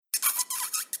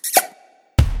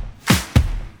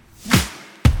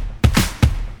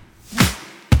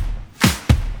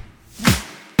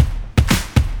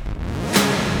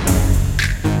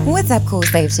up, cool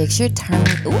slave chicks? You're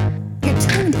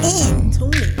tuned in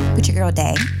with your girl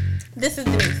Day. This is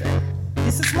Denise.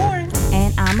 This is Lauren.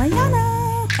 And I'm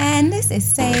Ayana. And this is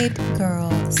Saved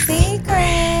Girl Secrets.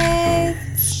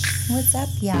 What's up,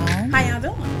 y'all? How y'all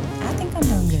doing? I think I'm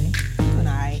doing good. Good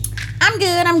night.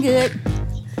 I'm good.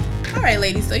 All right,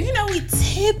 ladies. So, we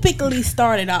typically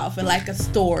started off with like a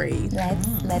story.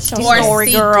 Let's do Or story,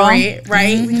 secret, girl.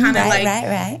 right? We kind of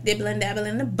Right. dibble and dabble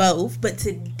into both. But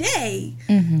today,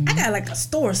 I got like a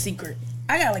store secret.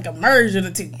 I got like a merge of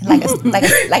the two. Like a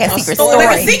secret story.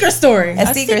 Like a secret story.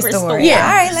 A secret story. Yeah.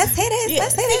 All right, let's hit it. Yeah,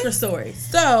 secret story.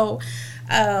 So,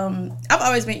 I've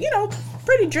always been,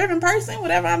 pretty driven person.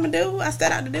 Whatever I'm gonna do, I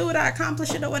set out to do it. I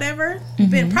accomplish it or whatever.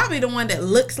 Been probably the one that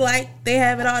looks like they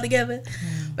have it all together.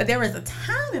 But there was a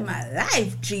time in my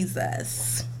life,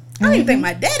 Jesus. I don't even think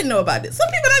my daddy know about this. Some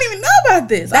people don't even know about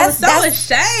this. I was so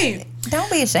ashamed. Don't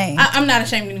be ashamed. I'm not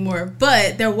ashamed anymore.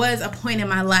 But there was a point in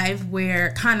my life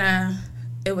where kind of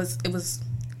it was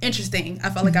interesting. I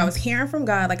felt like I was hearing from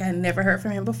God like I had never heard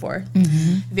from him before.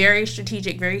 Very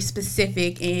strategic, very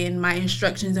specific in my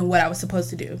instructions and what I was supposed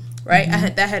to do. Right?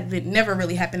 That had never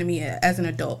really happened to me as an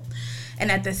adult. And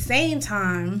at the same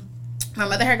time, my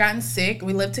mother had gotten sick.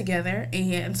 We lived together,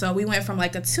 and so we went from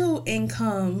like a two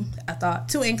income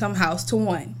house to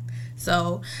one.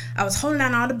 So I was holding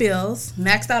down all the bills,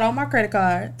 maxed out all my credit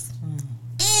cards,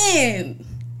 and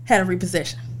had a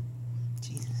repossession.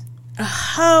 Jesus. A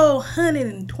whole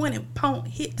 120 pound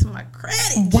hit to my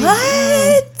credit.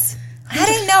 What? I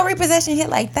didn't know repossession hit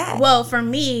like that. Well, for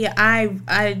me,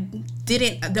 I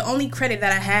didn't. The only credit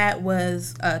that I had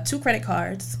was 2 credit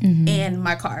cards and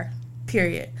my car.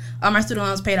 Period. All my student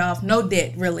loans paid off, no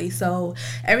debt really. So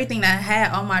everything that I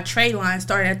had on my trade line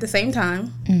started at the same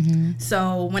time.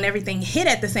 So when everything hit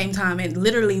at the same time, it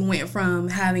literally went from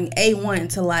having A1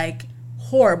 to like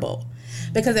horrible,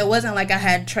 because it wasn't like I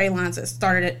had trade lines that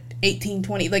started at 18,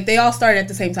 20. Like they all started at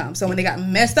the same time. So when they got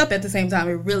messed up at the same time,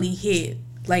 it really hit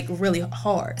like really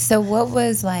hard. So what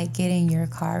was like getting your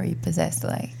car repossessed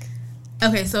like?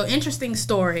 Okay, so interesting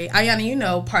story. Ayana, you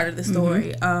know part of the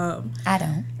story. I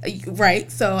don't.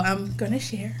 Right, so I'm going to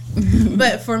share.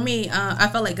 But for me, I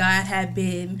felt like God had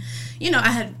been,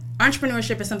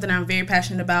 entrepreneurship is something I'm very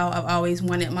passionate about. I've always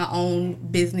wanted my own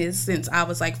business since I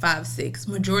was like 5, 6.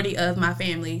 Majority of my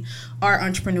family are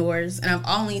entrepreneurs, and I've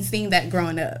only seen that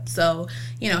growing up. So,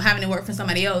 having to work for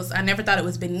somebody else, I never thought it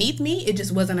was beneath me. It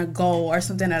just wasn't a goal or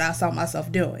something that I saw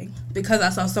myself doing. Because I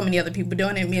saw so many other people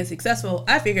doing it and being successful,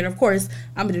 I figured, of course,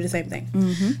 I'm going to do the same thing.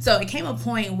 So it came a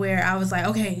point where I was like,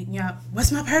 okay,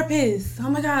 what's my purpose? Oh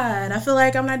my God, I feel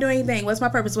like I'm not doing anything. What's my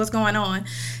purpose? What's going on?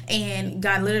 And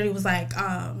God literally was like,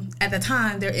 at the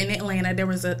time, they're in Atlanta, there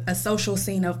was a social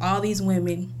scene of all these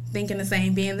women thinking the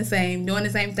same, being the same, doing the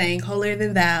same thing, holier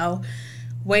than thou,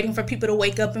 waiting for people to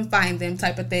wake up and find them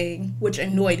type of thing, which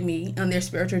annoyed me on their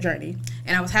spiritual journey.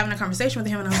 And I was having a conversation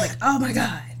with him, and I was like, oh my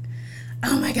God,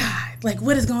 like,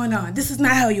 what is going on? This is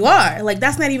not how you are. Like,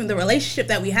 that's not even the relationship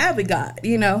that we have with God,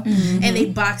 And they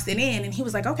boxed it in, and he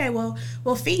was like, okay, well,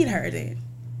 we'll feed her then.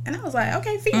 And I was like,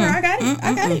 okay, feed her. I got it.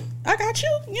 I got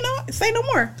you. Say no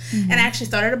more. And I actually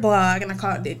started a blog, and I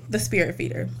called it The Spirit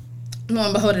Feeder. Lo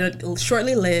and behold, it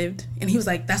shortly lived. And he was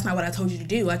like, that's not what I told you to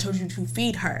do. I told you to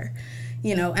feed her.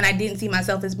 And I didn't see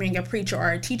myself as being a preacher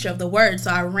or a teacher of the word. So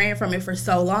I ran from it for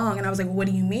so long. And I was like, well, what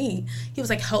do you mean? He was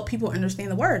like, help people understand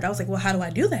the word. I was like, well, how do I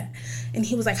do that? And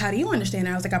he was like, how do you understand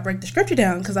it? I was like, I break the scripture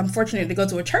down, because I'm fortunate to go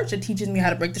to a church that teaches me how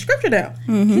to break the scripture down.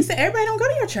 He said, everybody don't go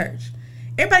to your church.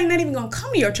 Everybody not even going to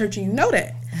come to your church, and you know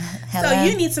that. Hello. So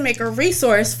you need to make a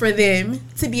resource for them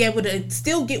to be able to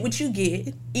still get what you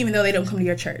get, even though they don't come to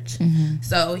your church.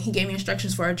 So he gave me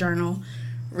instructions for a journal,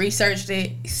 researched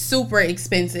it, super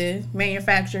expensive,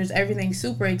 manufacturers, everything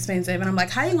super expensive. And I'm like,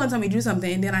 how are you going to tell me to do something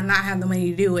and then I not have the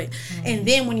money to do it? And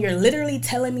then when you're literally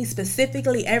telling me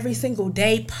specifically every single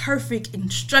day, perfect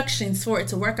instructions for it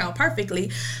to work out perfectly,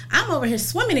 I'm over here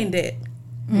swimming in debt.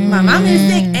 My mom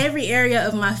is sick. Every area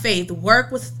of my faith,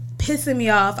 work was pissing me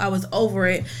off. I was over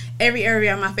it. Every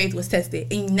area of my faith was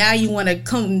tested. And now you want to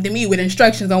come to me with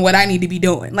instructions on what I need to be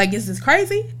doing. Like, is this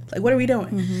crazy? Like, what are we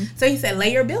doing? So he said,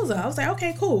 lay your bills out. I was like,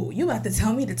 okay, cool. You about to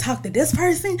tell me to talk to this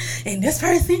person, and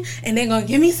they're going to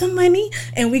give me some money,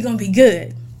 and we going to be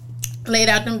good. Laid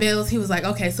out them bills. He was like,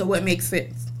 okay, so what makes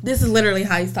sense? This is literally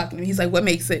how he's talking to me. He's like, what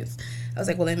makes sense? I was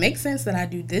like, well, it makes sense that I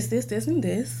do this, this, this, and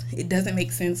this. It doesn't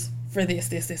make sense for this,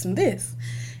 this, this, and this.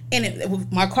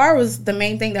 And my car was the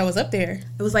main thing that was up there.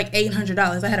 It was like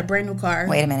 $800. I had a brand new car.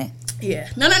 Wait a minute. Yeah.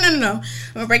 No. I'm going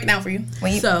to break it down for you.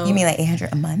 Wait, you mean like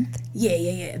 $800 a month?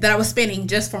 Yeah. That I was spending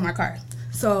just for my car.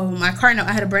 So my car note,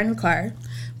 I had a brand new car.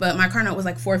 but my car note was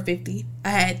like $450. I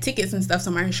had tickets and stuff,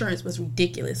 so my insurance was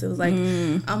ridiculous. It was like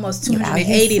almost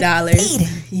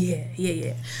 $280.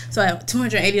 Yeah. So I had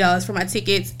 $280 for my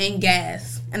tickets and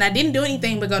gas, and I didn't do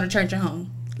anything but go to church and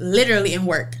home, literally, and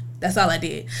work. That's all I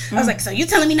did. I was like, so you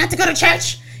telling me not to go to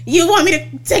church? You want me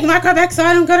to take my car back so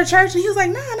I don't go to church? And he was like,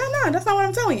 no, that's not what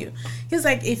I'm telling you. He was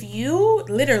like, if you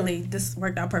literally, this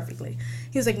worked out perfectly.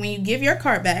 He was like, when you give your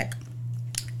car back,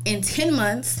 in 10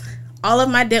 months, all of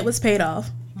my debt was paid off.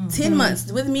 10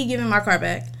 months with me giving my car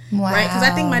back. Wow. Right? Because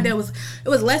I think my debt was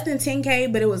less than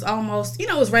 $10K, but it was almost, it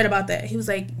was right about that. He was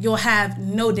like, you'll have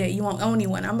no debt. You won't owe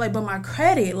anyone. I'm like, but my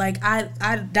credit, like, I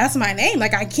that's my name.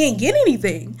 Like, I can't get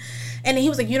anything. And then he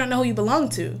was like, you don't know who you belong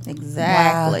to.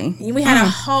 Exactly. Wow. We had a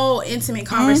whole intimate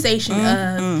conversation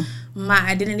of my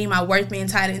identity, my worth being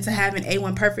tied into having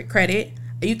A1 perfect credit.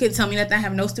 You can tell me that I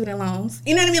have no student loans.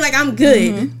 You know what I mean? Like, I'm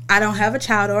good. I don't have a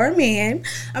child or a man.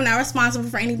 I'm not responsible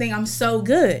for anything. I'm so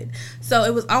good. So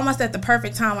it was almost at the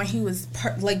perfect time when he was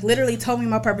literally told me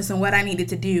my purpose and what I needed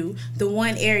to do. The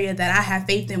one area that I have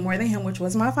faith in more than him, which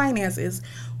was my finances,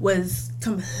 was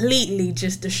completely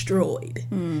just destroyed.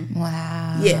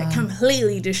 Wow. Yeah,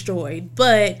 completely destroyed.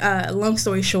 But long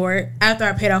story short, after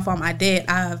I paid off all my debt,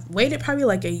 I waited probably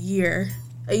like a year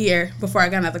before I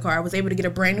got another car. I was able to get a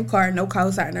brand new car, no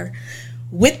cosigner,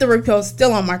 with the repo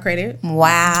still on my credit.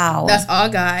 Wow. That's all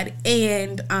God.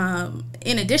 And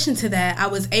in addition to that, I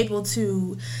was able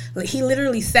to, he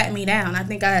literally sat me down. I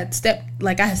think I had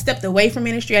stepped away from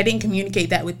ministry. I didn't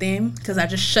communicate that with them because I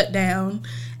just shut down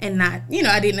and not,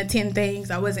 I didn't attend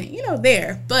things. I wasn't,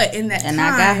 there. But in that time. And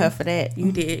I got her for that.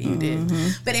 You did.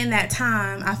 But in that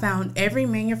time, I found every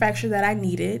manufacturer that I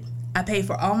needed. I paid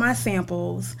for all my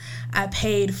samples. I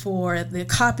paid for the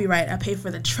copyright. I paid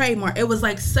for the trademark. It was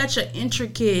like such an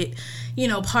intricate,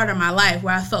 part of my life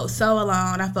where I felt so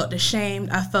alone. I felt ashamed.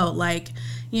 I felt like,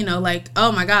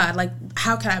 oh my God, like,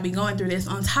 how could I be going through this?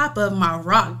 On top of my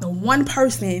rock, the one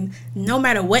person, no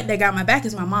matter what, that got my back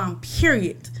is my mom,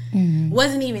 period.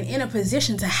 Wasn't even in a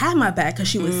position to have my back because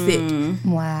she was sick.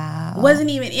 Wow. Wasn't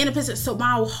even in a position. So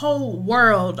my whole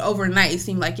world overnight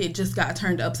seemed like it just got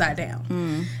turned upside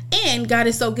down. And God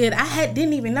is so good. I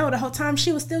didn't even know the whole time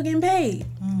she was still getting paid.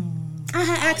 I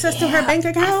had access to her bank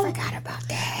account. I forgot about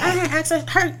that. I had access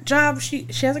to her job. She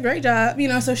has a great job,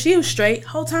 so she was straight.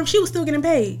 Whole time she was still getting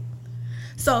paid.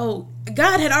 So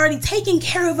God had already taken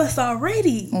care of us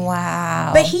already.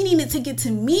 Wow. But he needed to get to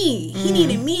me. He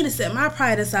needed me to set my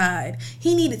pride aside.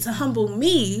 He needed to humble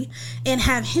me and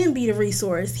have him be the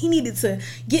resource. He needed to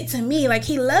get to me. Like,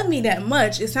 he loved me that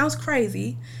much. It sounds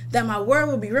crazy that my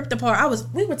world would be ripped apart.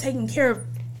 We were taking care of,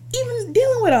 even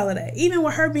dealing with all of that. Even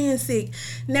with her being sick,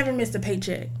 never missed a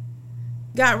paycheck.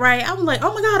 Got right. I'm like,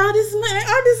 oh my God, all this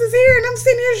is here, and I'm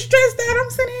sitting here stressed out. I'm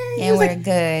sitting here. And we're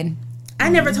good. I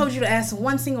never told you to ask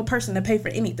one single person to pay for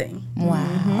anything.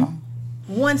 Wow.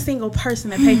 One single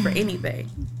person to pay for anything.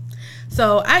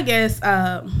 So I guess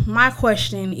my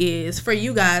question is for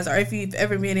you guys, or if you've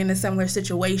ever been in a similar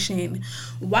situation,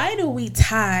 why do we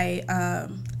tie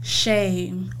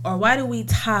shame, or why do we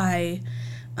tie,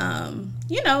 going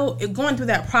through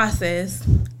that process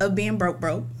of being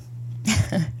broke?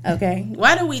 Okay.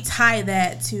 Why do we tie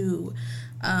that to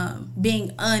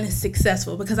being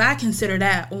unsuccessful? Because I consider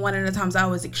that one of the times I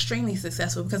was extremely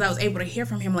successful, because I was able to hear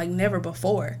from him like never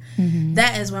before.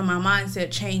 That is when my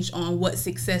mindset changed on what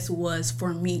success was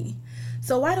for me.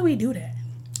 So why do we do that?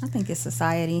 I think it's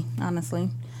society, honestly,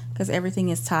 because everything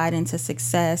is tied into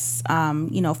success,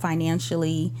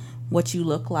 financially, what you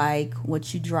look like,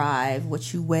 what you drive,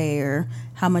 what you wear,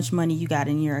 how much money you got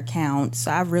in your account. So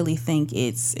I really think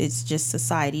it's just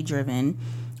society driven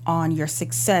on your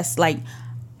success.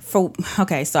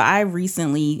 So I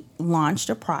recently launched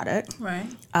a product. Right.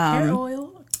 Hair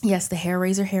oil. Yes, the Hair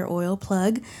Razor hair oil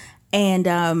plug.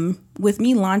 And with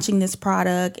me launching this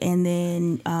product, and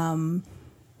then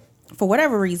for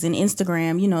whatever reason,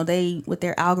 Instagram, they, with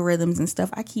their algorithms and stuff,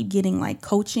 I keep getting like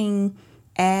coaching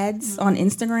ads on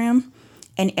Instagram,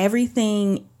 and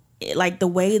everything, like the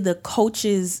way the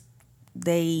coaches,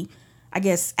 they, I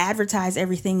guess, advertise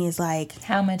everything is like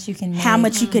how much you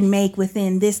can make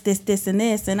within this, and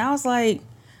this. And I was like,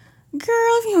 girl,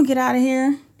 if you don't get out of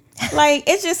here. Like,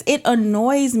 it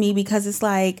annoys me, because it's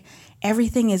like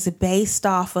everything is based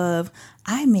off of,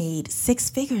 I made 6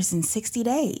 figures in 60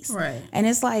 days. Right. And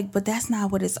it's like, but that's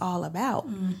not what it's all about.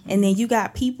 And then you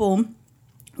got people,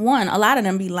 one, a lot of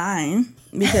them be lying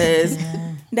because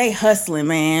they hustling,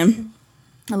 man.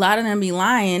 A lot of them be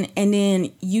lying, and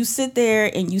then you sit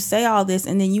there and you say all this,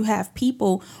 and then you have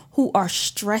people who are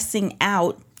stressing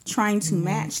out trying to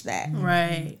match that.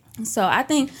 Right. So I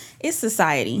think it's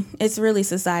society. It's really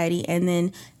society. And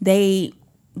then they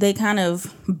kind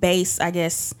of base, I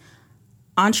guess,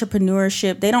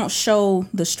 entrepreneurship. They don't show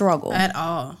the struggle at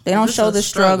all. They don't show the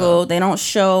struggle. They don't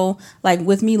show, like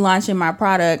with me launching my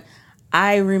product,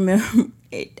 I remember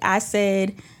I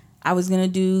said I was going to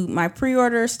do my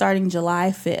pre-order starting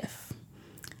July 5th.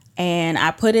 And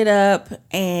I put it up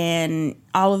and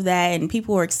all of that, and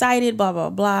people were excited, blah, blah,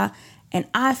 blah. And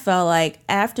I felt like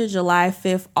after July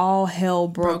 5th, all hell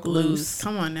broke loose.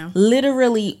 Come on now.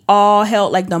 Literally all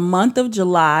hell, like the month of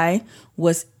July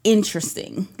was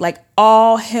interesting. Like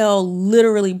all hell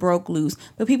literally broke loose.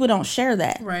 But people don't share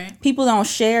that. Right. People don't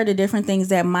share the different things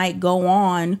that might go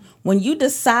on when you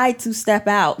decide to step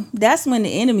out. That's when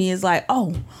the enemy is like,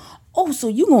 oh, so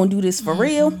you gonna do this for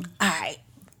real? All right,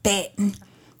 bet.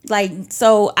 Like,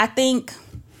 so I think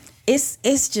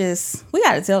it's just, we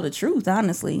got to tell the truth,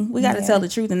 honestly. We got to tell the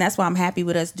truth, and that's why I'm happy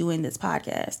with us doing this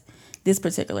podcast, this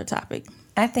particular topic.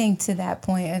 I think to that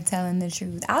point of telling the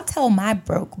truth, I'll tell my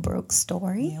broke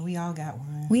story. Yeah, we all got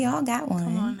one.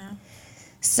 Come on now.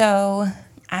 So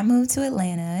I moved to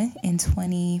Atlanta in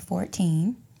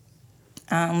 2014.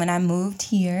 When I moved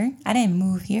here, I didn't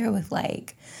move here with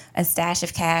like a stash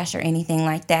of cash or anything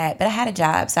like that, but I had a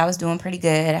job, so I was doing pretty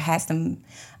good. I had some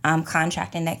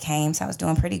contracting that came, so I was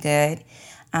doing pretty good.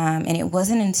 And it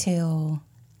wasn't until,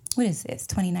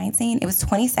 2019? It was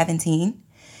 2017.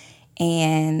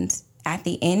 And at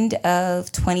the end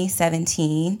of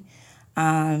 2017,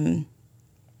 I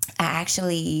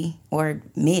actually, or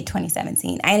mid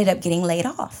 2017, I ended up getting laid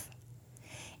off.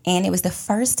 And it was the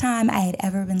first time I had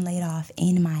ever been laid off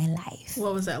in my life.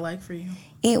 What was that like for you?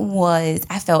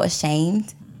 I felt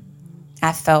ashamed.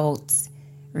 I felt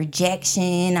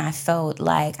rejection. I felt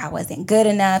like I wasn't good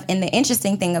enough. And the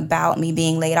interesting thing about me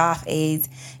being laid off is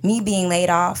me being laid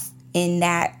off in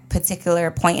that particular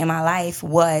point in my life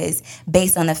was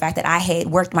based on the fact that I had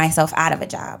worked myself out of a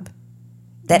job,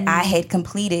 that I had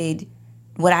completed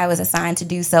what I was assigned to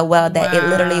do so well that it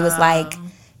literally was like,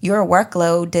 your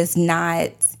workload does not,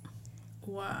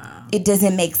 it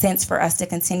doesn't make sense for us to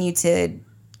continue to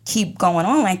keep going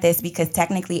on like this because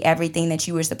technically everything that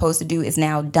you were supposed to do is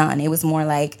now done. It was more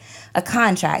like a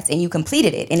contract and you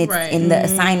completed it and it's and the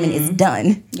assignment is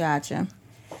done. Gotcha.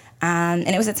 And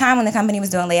it was a time when the company was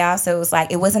doing layoffs, so it was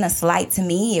like, it wasn't a slight to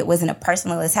me. It wasn't a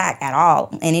personal attack at all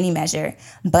in any measure,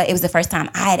 but it was the first time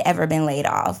I had ever been laid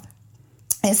off.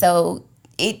 And so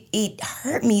it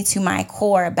hurt me to my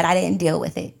core, but I didn't deal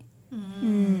with it.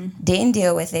 Didn't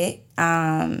deal with it.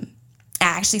 I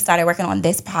actually started working on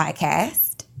this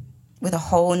podcast with a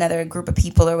whole nother group of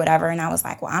people or whatever. And I was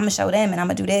like, well, I'm going to show them and I'm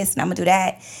going to do this and I'm going to do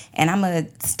that. And I'm going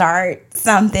to start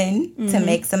something to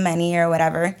make some money or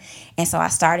whatever. And so I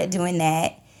started doing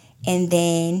that. And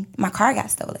then my car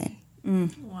got stolen.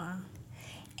 Wow.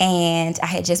 And I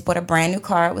had just bought a brand new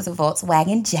car. It was a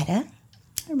Volkswagen Jetta.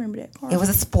 I remember that car. It was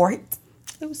a sport.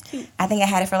 It was cute. I think I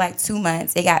had it for like 2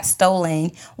 months. It got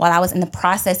stolen while I was in the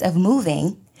process of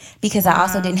moving because I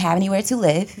also didn't have anywhere to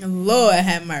live. Lord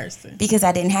have mercy. Because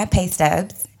I didn't have pay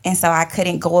stubs. And so I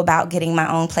couldn't go about getting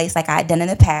my own place like I had done in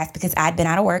the past because I'd been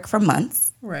out of work for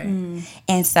months. Right.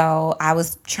 And so I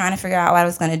was trying to figure out what I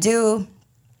was going to do.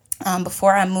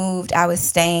 Before I moved, I was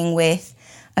staying with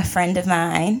a friend of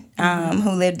mine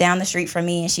who lived down the street from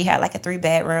me, and she had like a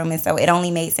 3-bedroom. And so it only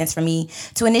made sense for me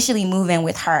to initially move in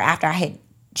with her after I had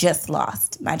just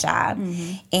lost my job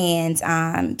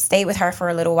and stayed with her for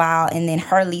a little while. And then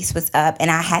her lease was up and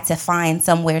I had to find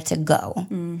somewhere to go.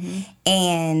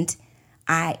 And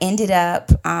I ended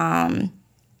up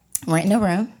renting a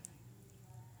room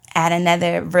at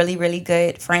another really, really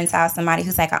good friend's house, somebody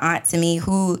who's like an aunt to me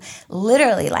who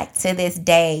literally like to this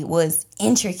day was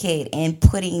intricate in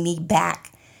putting me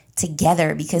back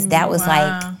together because that was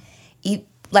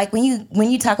like when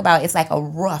you talk about it's like a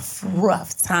rough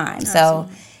time. Absolutely. So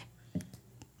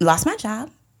lost my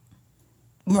job,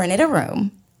 rented a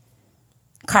room,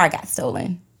 car got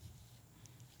stolen.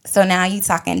 So now you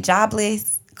talking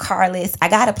jobless, carless. I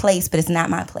got a place, but it's not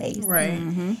my place. Right.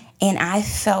 And I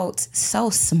felt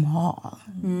so small.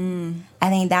 I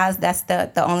think that's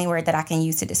the only word that I can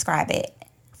use to describe it.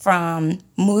 From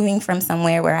moving from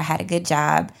somewhere where I had a good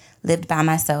job, lived by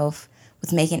myself,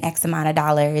 was making X amount of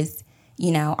dollars,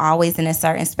 you know, always in a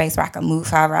certain space where I could move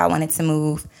however I wanted to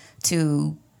move,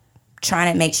 to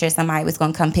trying to make sure somebody was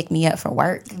going to come pick me up for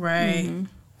work. Right.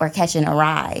 Or catching a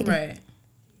ride. Right.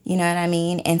 You know what I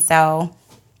mean? And so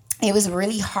it was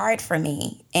really hard for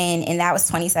me. And that was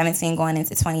 2017 going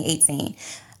into 2018.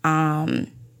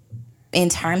 In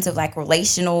terms of like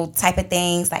relational type of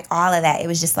things, like all of that, it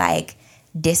was just like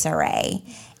disarray.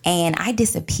 And I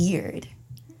disappeared.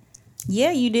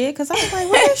 Yeah, you did, because I was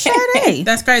like, where's Sade?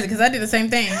 That's crazy because I did the same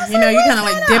thing. You know, you kind of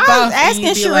like dip I off. was asking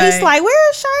and you be Sharice, like,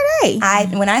 where's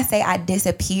Sade? When I say I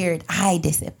disappeared.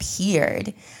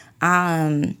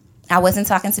 I wasn't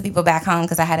talking to people back home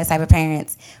because I had a type of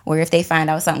parents where if they find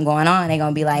out something going on, they're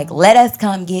going to be like, let us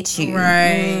come get you.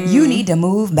 Right. You need to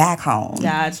move back home.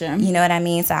 Gotcha. You know what I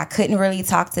mean? So I couldn't really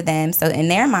talk to them. So in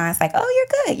their minds, like, oh,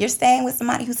 you're good. You're staying with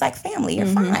somebody who's like family. You're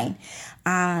fine.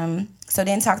 So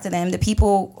didn't talk to them. The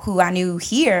people who I knew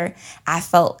here, I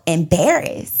felt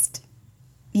embarrassed.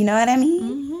 You know what I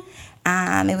mean?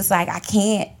 It was like I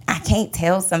can't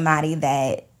tell somebody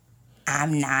that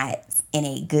I'm not in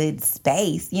a good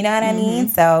space. You know what I mean?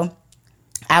 So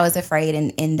I was afraid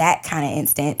in that kind of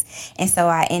instance. And so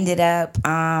I ended up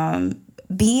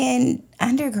being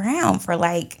underground for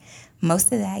like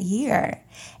most of that year.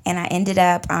 And I ended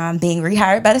up being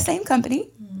rehired by the same company.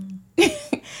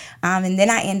 And then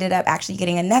I ended up actually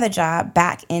getting another job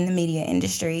back in the media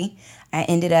industry. I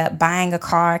ended up buying a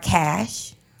car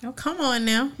cash. Oh, come on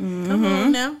now. Come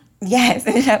on now. Yes,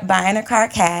 ended up buying a car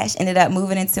cash. Ended up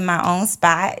moving into my own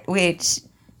spot, which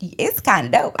is kind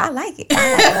of dope. I like it.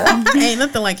 Ain't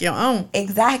nothing like your own.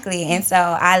 Exactly. And so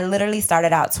I literally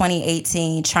started out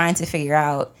 2018 trying to figure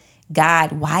out,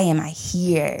 God, why am I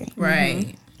here?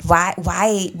 Right. Why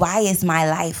is my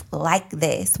life like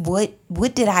this? What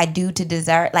did I do to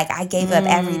deserve? Like, I gave up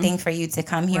everything for you to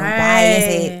come here. Right. Why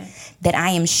is it that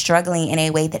I am struggling in a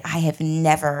way that I have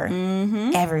never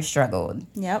ever struggled?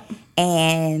 Yep.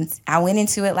 And I went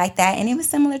into it like that, and it was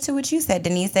similar to what you said,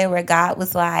 Denise, there where God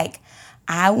was like,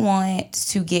 I want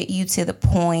to get you to the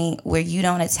point where you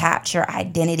don't attach your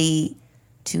identity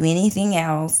to anything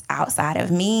else outside of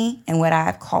me and what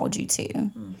I've called you to.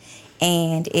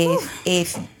 And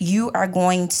if you are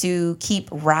going to keep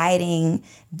riding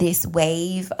this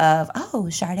wave of, oh,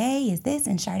 Sade is this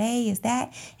and Sade is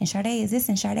that and Sade is this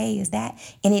and Sade is that,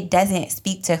 and it doesn't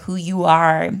speak to who you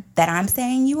are that I'm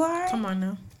saying you are, Come on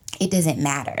now. it doesn't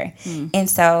matter. And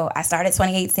so I started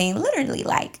 2018 literally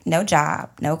like no job,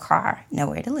 no car,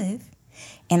 nowhere to live.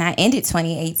 And I ended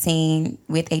 2018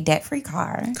 with a debt-free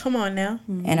car, Come on now.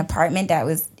 an apartment that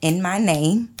was in my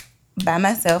name, by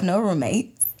myself, no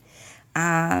roommates.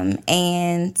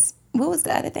 And what was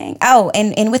the other thing? Oh,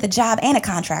 and with a job and a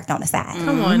contract on the side.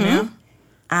 Come on now.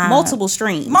 Multiple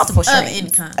streams. Multiple Of streams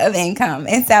income. of income.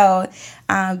 And so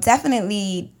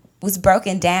definitely was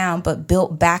broken down but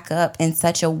built back up in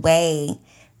such a way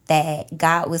that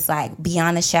God was like,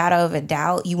 beyond a shadow of a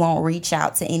doubt, you won't reach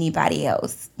out to anybody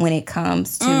else when it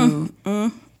comes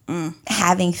to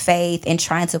having faith and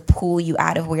trying to pull you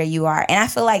out of where you are. And I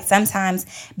feel like sometimes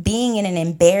being in an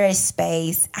embarrassed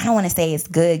space, I don't want to say it's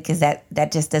good because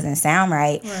that just doesn't sound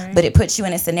right, but it puts you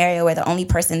in a scenario where the only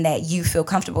person that you feel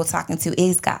comfortable talking to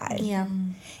is God. Yeah.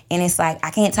 And it's like,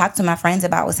 I can't talk to my friends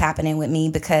about what's happening with me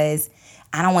because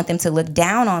I don't want them to look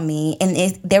down on me. And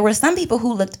there were some people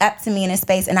who looked up to me in a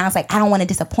space, and I was like, I don't want to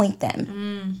disappoint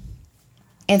them.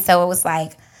 And so it was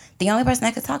like, the only person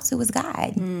I could talk to was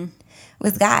God.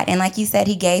 Was God. And like you said,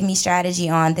 he gave me strategy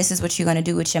on, this is what you're going to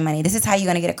do with your money. This is how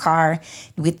you're going to get a car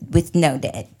with no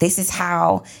debt. This is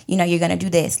how, you're going to do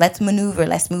this. Let's maneuver.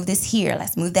 Let's move this here.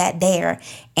 Let's move that there.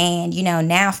 And,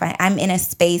 now I'm in a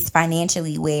space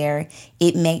financially where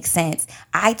it makes sense.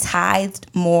 I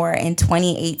tithed more in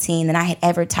 2018 than I had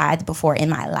ever tithed before in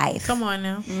my life. Come on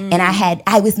now. And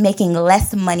I was making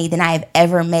less money than I have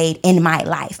ever made in my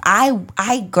life.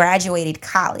 I graduated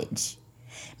college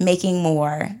making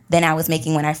more than I was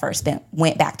making when I first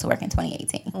went back to work in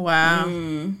 2018. Wow.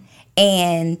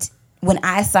 And when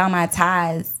I saw my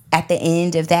tithes at the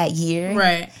end of that year,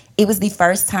 Right. it was the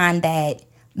first time that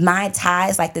my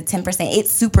tithes, like the 10%, it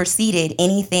superseded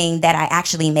anything that I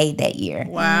actually made that year.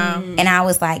 Wow. And I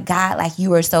was like, God, like,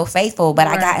 you are so faithful. But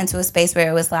I got into a space where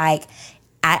it was like,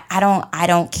 I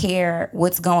don't care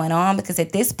what's going on, because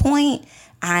at this point,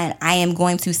 I am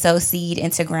going to sow seed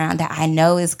into ground that I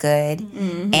know is good,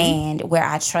 and where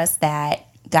I trust that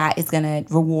God is going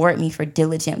to reward me for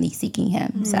diligently seeking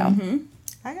him. So,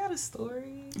 I got a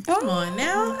story. Come on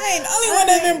now. I ain't the only one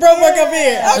that's been broke up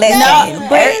here.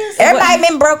 listen, everybody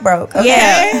been broke. Okay?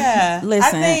 Yeah. Yeah.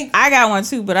 Listen, I got one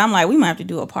too, but I'm like, we might have to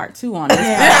do a part 2 on this.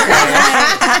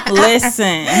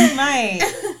 Listen. Right.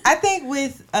 I think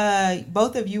with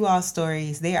both of you all's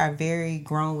stories, they are very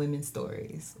grown women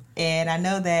stories. And I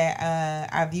know that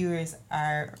our viewers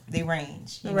they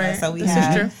range. You know? Right. So This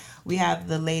is true. we have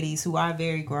the ladies who are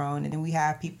very grown, and then we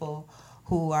have people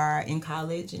who are in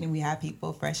college, and then we have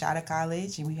people fresh out of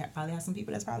college, and we probably have some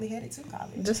people that's probably headed to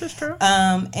college. This is true.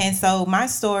 And so my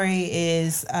story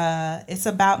is it's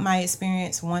about my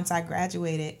experience once I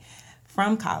graduated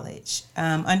from college,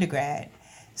 undergrad.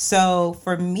 So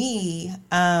for me,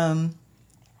 I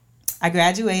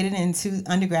graduated into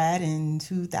undergrad in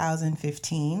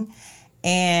 2015.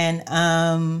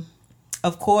 And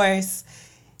of course,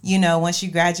 you know, once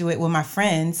you graduate with my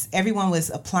friends, everyone was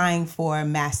applying for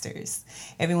masters.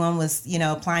 Everyone was, you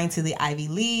know, applying to the Ivy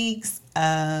Leagues.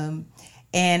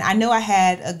 And I know I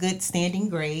had a good standing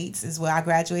grades as well. I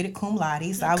graduated cum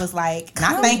laude, so I was like,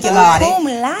 not thank you, laude. Cum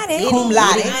laude. Cum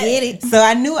laude. Get it. So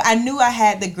I knew I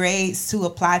had the grades to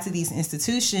apply to these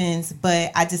institutions,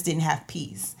 but I just didn't have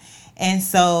peace. And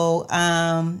so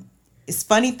it's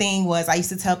funny thing was I used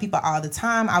to tell people all the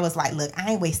time, I was like, look,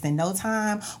 I ain't wasting no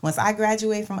time. Once I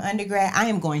graduate from undergrad, I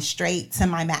am going straight to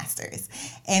my master's.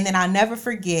 And then I'll never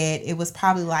forget, it was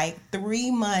probably like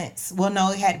 3 months. Well,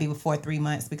 no, it had to be before 3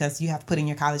 months because you have to put in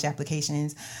your college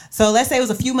applications. So let's say it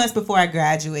was a few months before I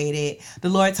graduated. The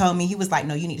Lord told me, he was like,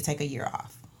 no, you need to take a year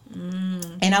off.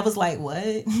 And I was like,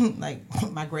 what? Like,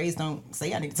 my grades don't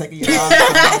say I need to take a year off.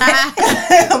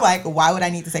 I'm like, why would I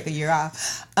need to take a year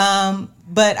off?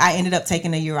 But I ended up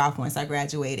taking a year off once I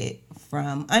graduated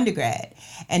from undergrad.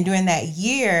 And during that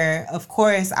year, of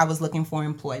course, I was looking for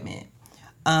employment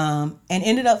and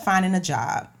ended up finding a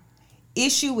job.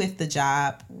 Issue with the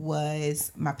job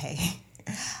was my pay.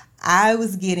 I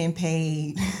was getting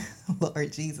paid,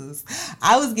 Lord Jesus,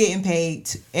 I was getting paid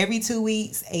every 2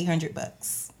 weeks,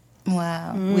 $800.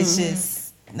 Wow. Which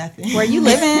is nothing. Where you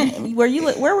living?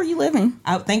 Where were you living?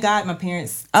 Thank God my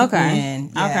parents took Okay. me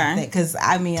in. Yeah, Okay. Because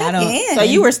I mean, I don't. in. So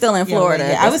you were still in Florida.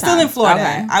 Yeah, at I this was still time. in Florida.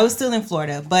 Okay. I was still in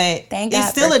Florida, but Thank it's God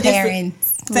still for a different.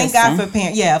 parents. Thank God for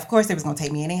parents. Yeah, of course they was gonna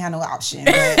take me. It ain't had no option.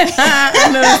 But,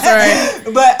 I know that's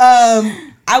right. but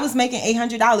I was making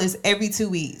 $800 every 2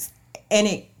 weeks, and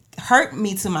it hurt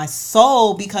me to my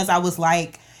soul because I was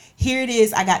like, here it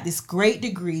is. I got this great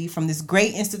degree from this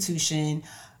great institution.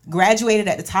 Graduated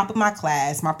at the top of my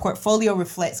class. My portfolio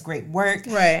reflects great work.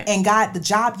 Right. And God, the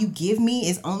job you give me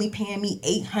is only paying me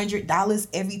 $800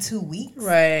 every 2 weeks.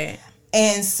 Right.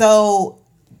 And so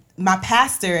my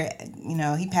pastor, you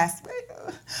know, he passed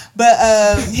away,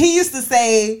 but he used to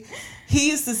say,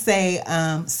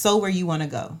 so where you want to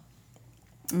go.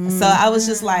 So I was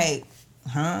just like,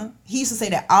 huh? He used to say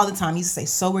that all the time. He used to say,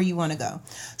 so where you want to go.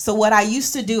 So what I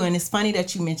used to do, and it's funny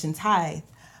that you mentioned tithe,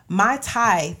 my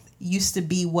tithe used to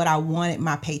be what I wanted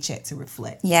my paycheck to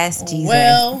reflect. Yes, Jesus.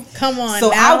 Well, come on. So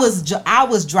now. I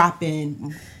was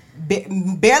dropping,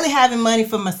 barely having money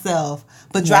for myself,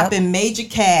 but dropping major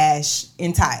cash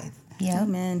in tithe. Yeah.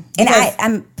 Amen. And Because-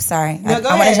 I'm sorry. No, I go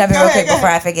want to ahead. jump in Go real ahead, quick go before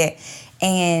I ahead. forget.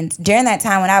 And during that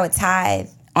time when I would tithe,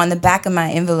 on the back of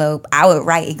my envelope, I would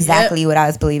write exactly what I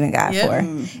was believing God Yep. for.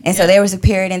 And so there was a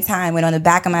period in time when on the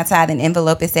back of my tithing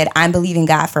envelope, it said, I'm believing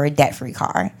God for a debt-free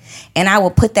car. And I will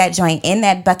put that joint in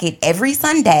that bucket every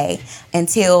Sunday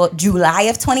until July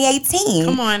of 2018.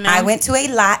 Come on now. I went to a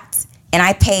lot and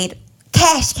I paid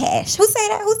cash. Who say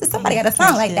that? Somebody got a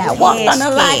song like that. Walked on the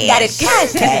lot, got it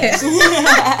cash.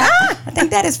 I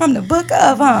think that is from the book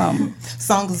of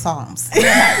Songs of Psalms.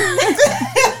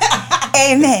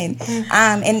 Amen.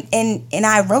 And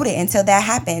I wrote it until that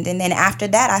happened. And then after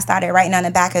that, I started writing on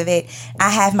the back of it, I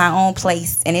have my own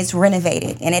place and it's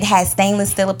renovated and it has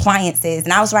stainless steel appliances.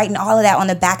 And I was writing all of that on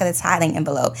the back of the tithing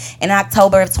envelope. In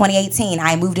October of 2018,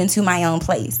 I moved into my own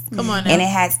place. Come on now. And it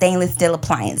had stainless steel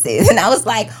appliances. And I was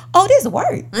like, oh, this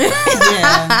works.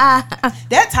 Yeah.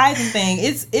 That tithing thing,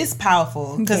 it's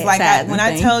powerful. Because That like tithing when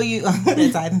I thing. tell you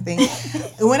that tithing thing,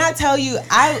 when I tell you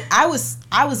I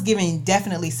was giving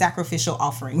definitely sacrificial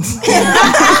offerings. Because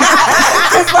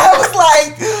I was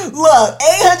like, look,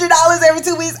 $800 every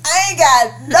 2 weeks, I ain't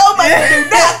got no money to do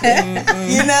nothing.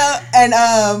 You know? And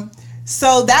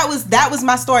so that was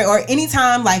my story. Or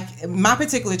anytime, like my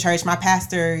particular church, my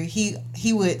pastor, he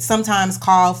would sometimes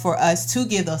call for us to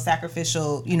give those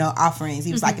sacrificial, offerings.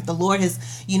 He was like, if the Lord has,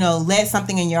 led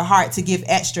something in your heart to give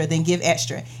extra, then give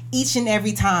extra. Each and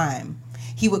every time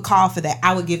he would call for that,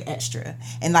 I would give extra.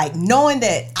 And like knowing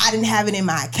that I didn't have it in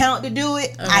my account to do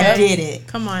it, I did it.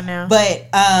 Come on now. But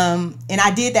and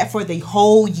I did that for the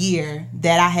whole year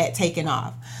that I had taken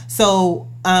off. So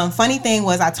funny thing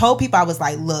was, I told people, I was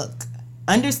like, look,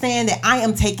 understand that I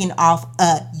am taking off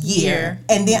a year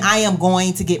and then I am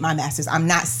going to get my master's. I'm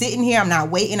not sitting here, I'm not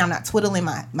waiting, I'm not twiddling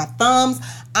my thumbs.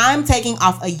 I'm taking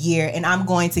off a year and I'm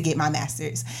going to get my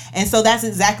master's. And so that's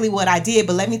exactly what I did.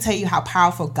 But let me tell you how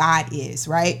powerful God is,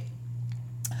 right?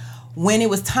 When it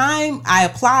was time, I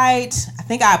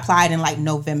think I applied in like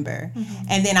November.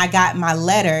 And then I got my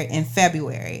letter in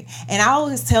February. And I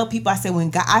always tell people, I say, when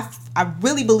God, I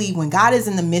really believe when God is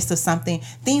in the midst of something,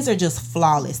 things are just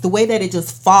flawless. The way that it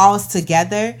just falls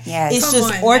together, Yes. it's Come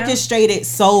just on, orchestrated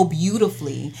so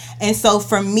beautifully. And so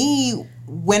for me,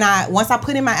 once I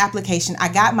put in my application, I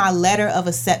got my letter of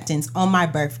acceptance on my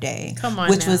birthday,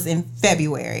 which was in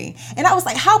February. And I was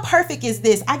like, how perfect is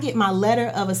this? I get my letter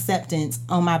of acceptance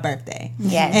on my birthday.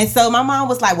 Yes. And so my mom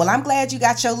was like, well, I'm glad you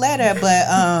got your letter,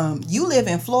 but you live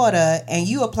in Florida and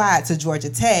you applied to Georgia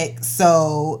Tech.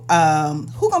 So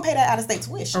who gonna pay that out-of-state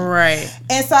tuition? Right.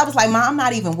 And so I was like, Mom, I'm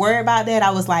not even worried about that.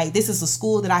 I was like, this is a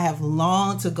school that I have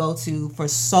longed to go to for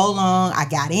so long. I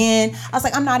got in. I was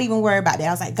like, I'm not even worried about that.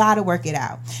 I was like, God will work it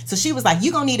out. So she was like,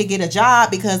 you gonna need to get a job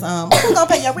because who's gonna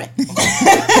pay your rent? And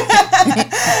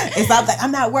so I was like,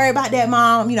 I'm not worried about that,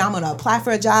 Mom. You know, I'm gonna apply for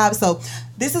a job. So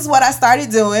this is what I started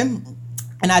doing.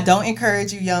 And I don't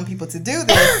encourage you young people to do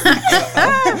this.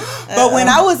 But when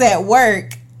I was at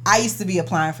work, I used to be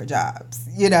applying for jobs,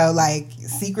 you know, like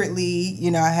secretly, you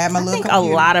know, I had my little think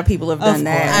computer. a lot of people have done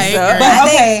that. But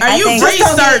okay, Are you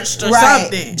researched or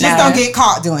something? Just don't get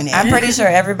caught doing it. I'm pretty sure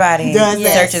everybody Does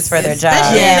that. searches for their job.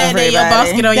 Especially that day your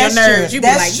boss get on your That's nerves. true. You be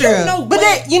That's like, true. you know but what?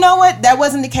 that, you know what? That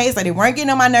wasn't the case. Like, they weren't getting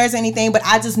on my nerves or anything, but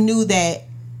I just knew that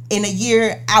in a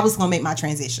year, I was going to make my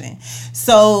transition.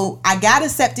 So I got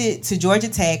accepted to Georgia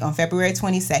Tech on February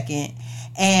 22nd.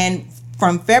 And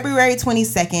from February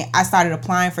 22nd, I started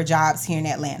applying for jobs here in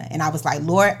Atlanta. And I was like,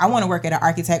 Lord, I want to work at an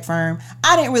architect firm.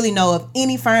 I didn't really know of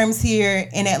any firms here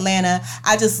in Atlanta.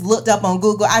 I just looked up on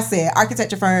Google. I said,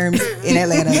 architecture firms in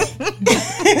Atlanta.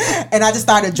 And I just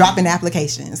started dropping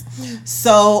applications.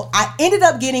 So I ended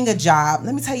up getting a job.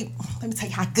 Let me tell you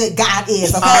how good God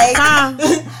is, okay?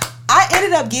 I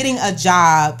ended up getting a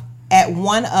job at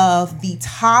one of the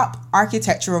top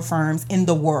architectural firms in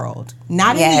the world.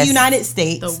 Not in the United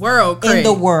States. The world, in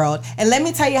the world. And let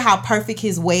me tell you how perfect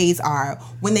his ways are.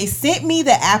 When they sent me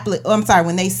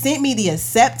when they sent me the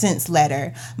acceptance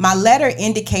letter, my letter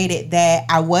indicated that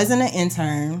I wasn't an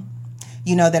intern.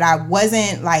 You know, that I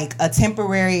wasn't like a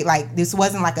temporary, like this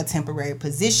wasn't like a temporary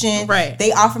position. Right.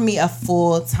 They offered me a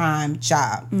full-time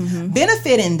job.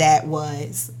 Benefit in that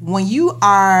was once you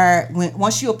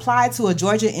apply to a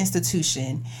Georgia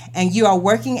institution and you are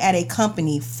working at a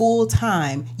company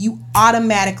full-time, you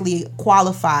automatically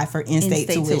qualify for in-state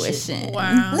tuition.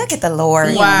 Wow. Look at the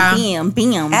Lord. Wow.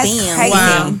 That's crazy.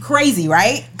 Wow. Crazy,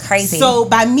 right? Crazy. So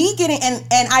by me getting,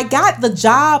 and I got the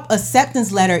job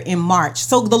acceptance letter in March.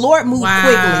 So the Lord moved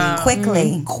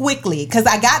quickly, because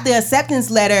I got the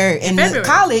acceptance letter in the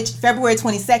college February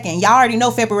 22nd. Y'all already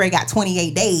know February got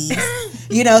 28 days.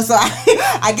 You know, so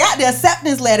I got the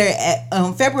acceptance letter at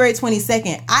February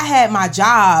 22nd. I had my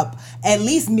job at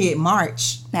least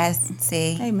mid-March.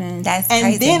 Amen. That's and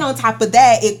crazy. then on top of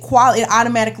that, it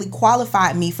automatically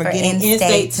qualified me for getting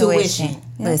in-state tuition.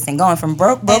 Listen, going from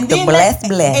broke to blessed.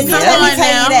 And let me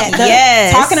tell you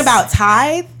that. Talking about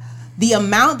tithe, the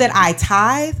amount that I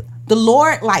tithe, the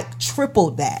Lord like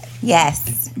tripled that.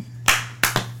 Yes.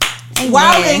 Amen.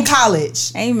 While in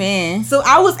college. Amen. So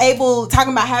I was able,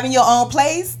 talking about having your own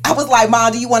place, I was like,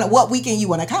 Mom, what weekend you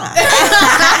want to come? Because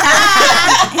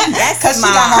she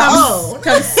got her own.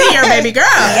 Come see her baby girl.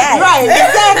 Yes. Right,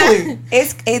 exactly.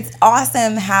 It's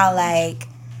awesome how, like,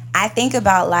 I think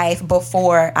about life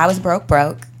before I was broke.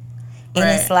 And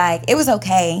it's like, it was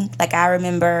okay. Like, I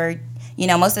remember, you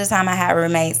know, most of the time I had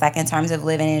roommates, like in terms of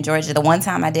living in Georgia. The one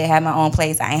time I did have my own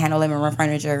place, I ain't had no living room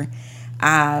furniture.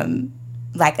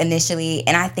 Like initially,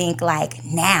 and I think like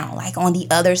now, like on the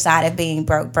other side of being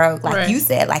broke, like you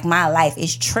said, like my life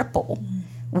is triple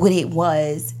what it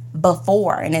was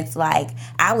before. And it's like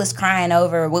I was crying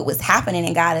over what was happening,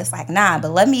 and God is like, nah,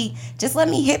 but let me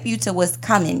hip you to what's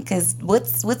coming, because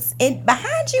what's in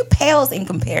behind you pales in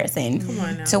comparison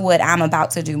to what I'm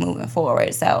about to do moving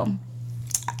forward. So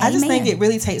I just think it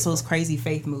really takes those crazy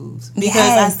faith moves, because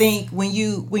I think when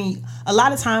a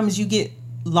lot of times you get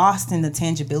lost in the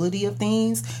tangibility of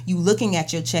things, you looking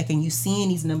at your check and you seeing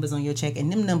these numbers on your check,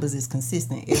 and them numbers is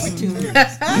consistent every 2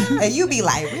 weeks, and you be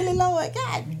like, really, Lord?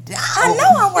 God, I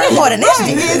know I'm worth more than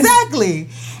this. Exactly.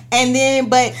 And then,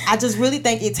 but I just really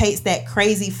think it takes that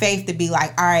crazy faith to be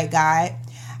like, all right, God,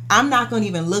 I'm not going to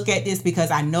even look at this, because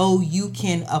I know you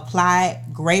can apply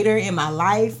greater in my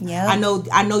life. Yep.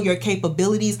 I know your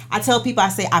capabilities. I tell people, I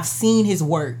say, I've seen his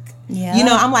work. Yeah. You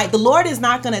know, I'm like, the Lord is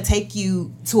not going to take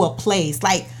you to a place.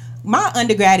 Like, my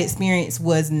undergrad experience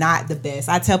was not the best.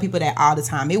 I tell people that all the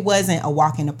time. It wasn't a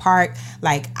walk in the park.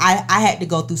 Like, I had to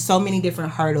go through so many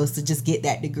different hurdles to just get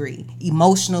that degree,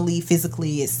 emotionally,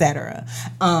 physically, etc.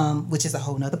 Which is a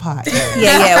whole nother part.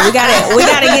 Yeah. We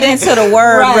gotta get into the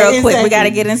word real quick. We gotta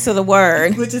get into the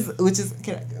word. Which is. Go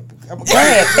ahead,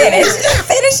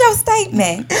 finish your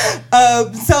statement.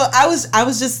 So I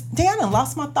was just, damn, I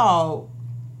lost my thought.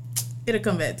 It'll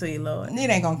come back to you, Lord. It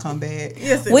ain't gonna come back.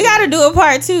 Yes, We got to do a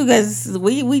part 2 because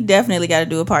we definitely got to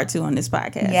do a part 2 on this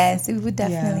podcast. Yes, we would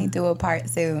definitely do a part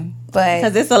 2. But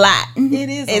Because it's a lot. It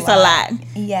is. It's a lot.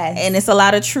 yes. And it's a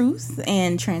lot of truth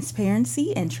and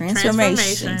transparency and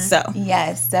transformation. So,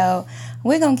 Yes, so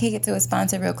we're going to kick it to a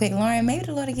sponsor real quick. Lauren, maybe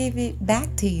the Lord will give it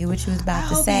back to you, what you was about I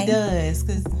to hope say. he does,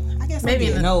 because I guess Maybe I'm in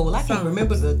getting the old. I can't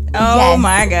remember the. oh Yes.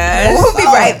 my gosh. We'll be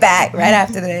right back right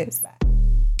after this.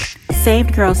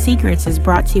 Saved Girl Secrets is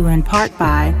brought to you in part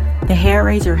by The Hair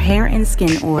Razor Hair and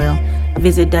Skin Oil.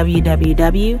 Visit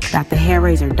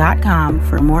www.thehairrazor.com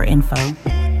for more info. All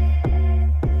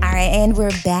right, and we're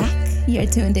back. You're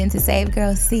tuned into Save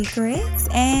Girl Secrets,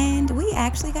 and we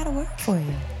actually got a word for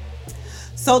you.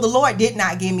 So the Lord did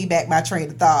not give me back my train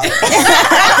of thought.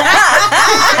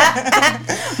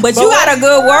 But you got a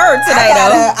good word today,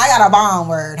 though. I got a bomb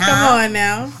word, huh? Come on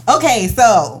now, Okay,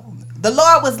 so the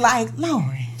Lord was like,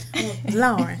 Lauren,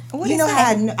 Lauren. you know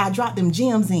how I dropped them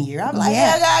gems in here. I'm like,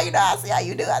 Yeah. yeah, God, you know, I see how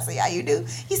you do. I see how you do.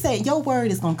 He said, your word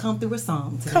is gonna come through a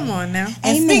song today. Come on now.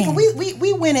 And Amen. speaking,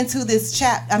 we went into this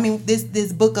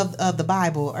this book of the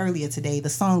Bible earlier today, the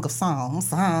Song of Psalms.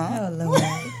 Huh? Oh, Lord.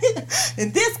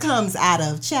 And this comes out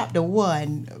of chapter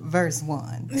 1, verse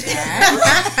 1.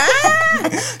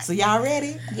 So y'all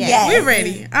ready? Yes. We're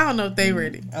ready. I don't know if they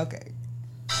ready. Okay.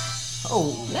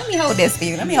 Oh, Let me hold this for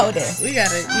you. Let me hold this. We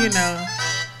gotta,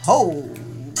 ho,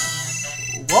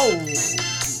 whoa,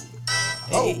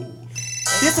 oh.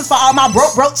 This is for all my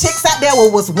broke chicks out there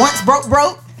who was once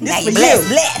broke. This Now for you blessed, you.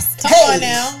 blessed. Come Hey, on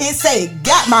now. it say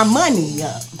got my money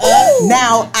up.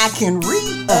 Now I can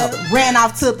re-up. Ran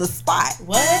off to the spot.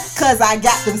 What? Cause I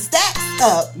got them stacks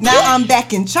up. Now I'm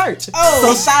back in church. Oh.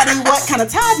 So shawty, what kind of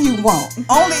time you want?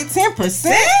 Only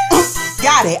 10%?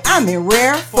 Got it. I'm in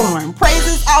rare form.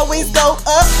 Praises always go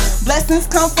up. Blessings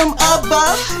come from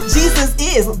above. Jesus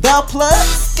is the plug.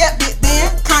 Skeptic then,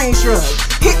 kind shrug.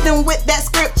 Hit them with that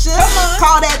scripture.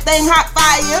 Call that thing hot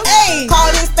fire. Hey. Call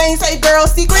this thing say girl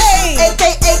secret.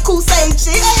 AKA cool sage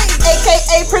chick.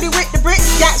 AKA pretty with the bricks.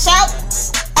 Got shout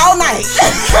all night.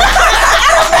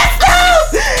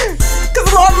 Cause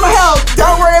the Lord my help.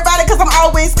 Don't worry about it, cause I'm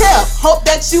always help. Hope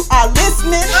that you are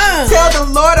listening. Tell the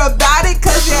Lord about it,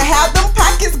 cause you have them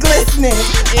pockets glistening.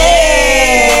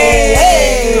 Hey,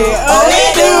 hey, only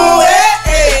do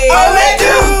it. Only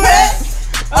do it.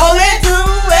 Only do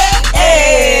it.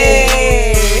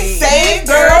 Hey, Save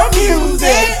Girl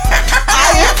Music. I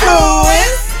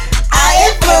influence.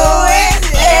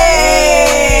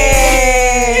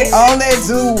 Hey, only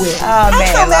do it. Oh, man, I'm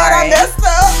so glad I Lauren. messed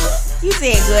up. You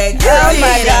did good, girl. Oh, my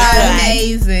You did God. good.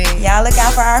 Amazing. Y'all look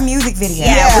out for our music video.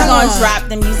 Yeah, Yeah. we're going to drop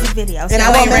the music video. And I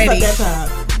So won't wait, mess up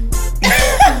that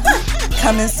time.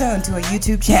 Coming soon to a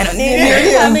YouTube channel near you.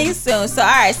 You're coming soon. So, all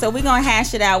right. So, we're going to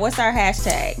hash it out. What's our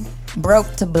hashtag?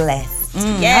 Broke to blessed.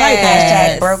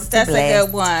 Yes. Hashtag broke to That's a blessed.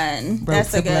 good one. Broke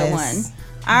That's a to good blessed. one.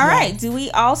 All right. Do we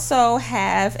also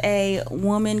have a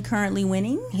woman currently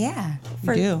winning Yeah.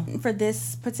 for, do. for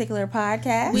this particular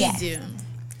podcast? We Yes. do.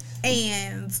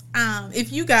 And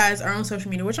if you guys are on social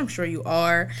media, which I'm sure you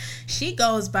are, she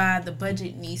goes by the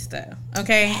Budgetnista.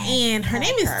 Okay, and her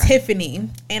name is Tiffany.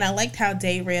 And I liked how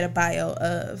Dave read a bio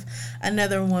of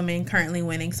another woman currently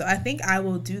winning. So I think I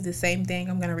will do the same thing.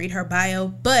 I'm gonna read her bio,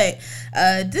 but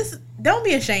this don't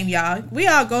be ashamed, y'all. We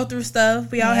all go through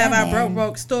stuff. We all have our man.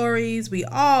 broke stories. We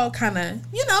all kind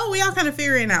of,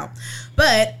 figuring it out.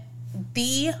 But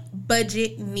the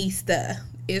Budgetnista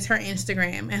is her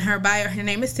Instagram, and her bio, her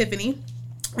name is Tiffany,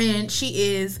 and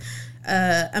she is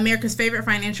America's favorite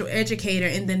financial educator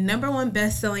and the #1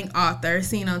 best-selling author,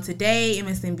 seen on Today,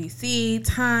 MSNBC,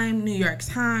 Time, New York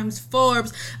Times,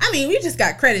 Forbes. I mean, we just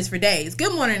got credits for days.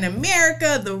 Good Morning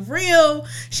America, The Real.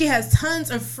 She has tons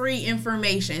of free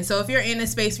information. So if you're in a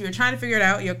space where you're trying to figure it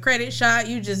out, your credit shot,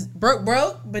 you just broke,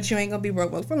 but you ain't gonna be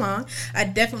broke for long, I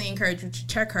definitely encourage you to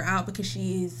check her out because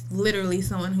she is literally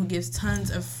someone who gives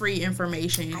tons of free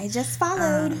information. I just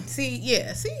followed.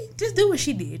 Just do what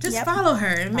she did. Just Yep. follow her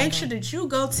and make sure that you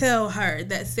go tell her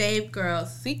that Save Girl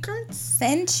Secrets.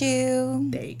 Sent you.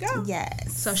 There you go.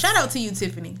 Yes. So shout out to you,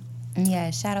 Tiffany. Yeah,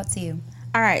 shout out to you.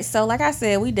 All right. So, like I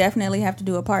said, we definitely have to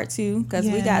do a part 2 because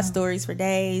we got stories for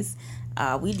days.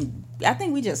 I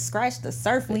think we just scratched the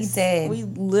surface. We did. We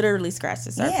literally scratched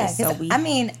the surface. Yeah, so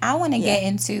because I want to get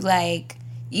into like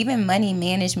even money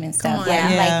management stuff, on. like,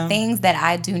 Yeah. like things that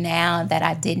I do now that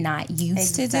I did not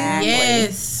used to do. Exactly.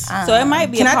 Yes. So it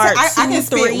might be Can a I part I 2, can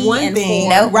spit 3, one and thing. 4.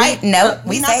 No, Right? we We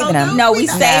not saving gonna them. do it? No, we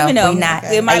No, saving we them. not.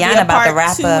 It might be Ayana a about to part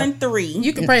wrap 2 up. and 3.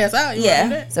 You can pray us out. You Yeah.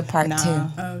 want to do It's a part Nah. 2.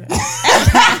 that? Okay.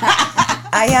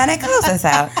 Ayana, close us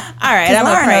out. All right, Cause I'm going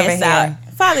to Lauren pray over us here. out.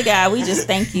 Father God, we just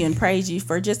thank you and praise you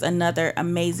for just another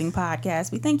amazing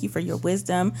podcast. We thank you for your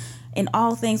wisdom in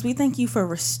all things. We thank you for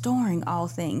restoring all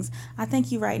things. I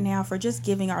thank you right now for just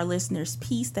giving our listeners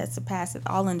peace that surpasses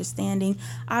all understanding.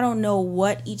 I don't know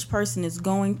what each person is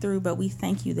going through, but we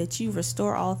thank you that you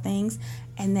restore all things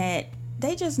and that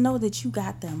they just know that you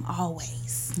got them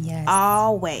always. Yes.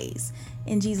 Always.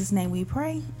 In Jesus' name we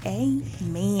pray.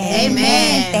 Amen.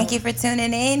 Amen. Thank you for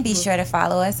tuning in. Be sure to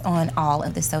follow us on all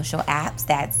of the social apps.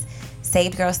 That's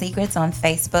Saved Girl Secrets on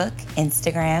Facebook,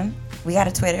 Instagram. We got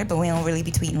a Twitter, but we don't really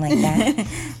be tweeting like that.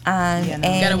 And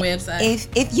got a website.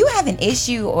 If you have an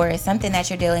issue or something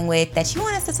that you're dealing with that you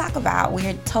want us to talk about,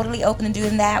 we're totally open to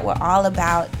doing that. We're all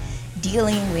about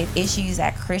dealing with issues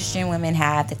that Christian women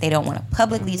have that they don't want to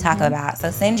publicly talk about.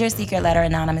 So send your secret letter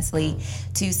anonymously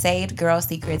to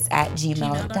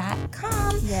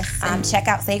savedgirlsecrets@gmail.com. Yes. Check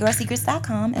out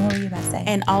savedgirlsecrets.com. And what were you about to say?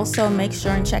 And also make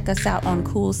sure and check us out on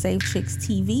Cool Save Chicks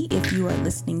TV if you are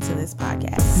listening to this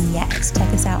podcast. Yes,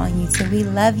 check us out on YouTube. We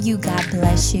love you. God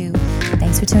bless you.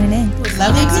 Thanks for tuning in.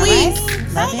 Love and Next week.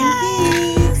 peace. Love and peace.